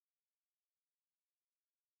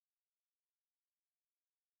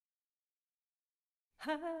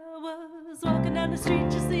I was walking down the street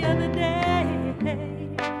just the other day.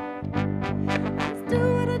 Just do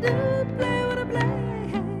what I do, play what I play.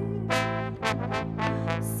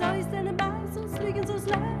 Saw you standing by, so sleek and so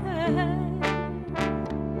sly.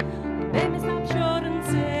 Made me stop short and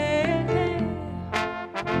say,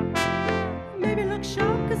 maybe look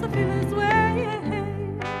shocked 'cause I feel this way.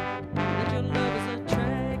 That your love is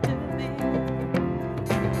attractive to me.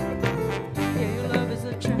 Yeah, your love is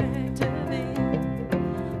attractive to me.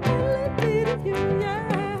 You, yeah.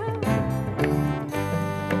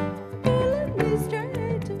 Pulling me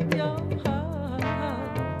straight to your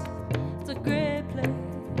heart. It's a great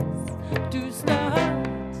place to start.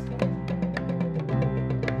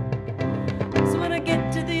 So when I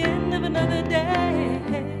get to the end of another day,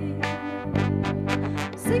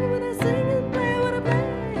 sing what I sing and play what I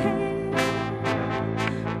play.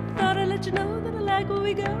 Thought I'd let you know that I like where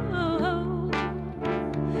we go,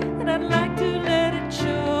 and I'd like to let it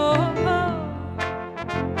show.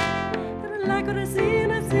 Like what I see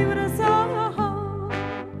and I see what I saw.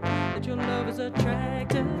 That your love is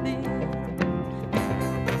attractive to me.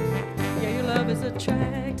 Yeah, your love is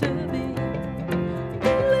attractive to me.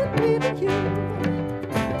 Pulling me to you.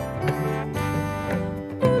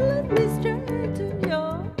 Pulling me straight to your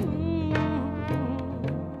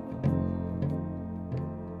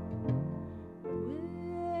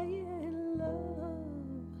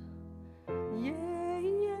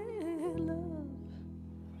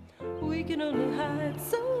we can only hide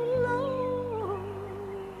so long.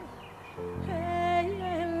 Hey,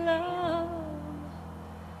 yeah, love.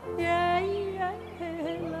 Yeah,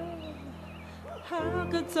 yeah, love. How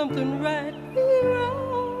could something right be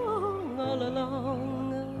wrong all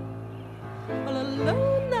along? All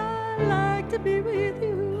alone I like to be with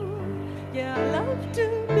you. Yeah, I love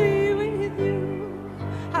to.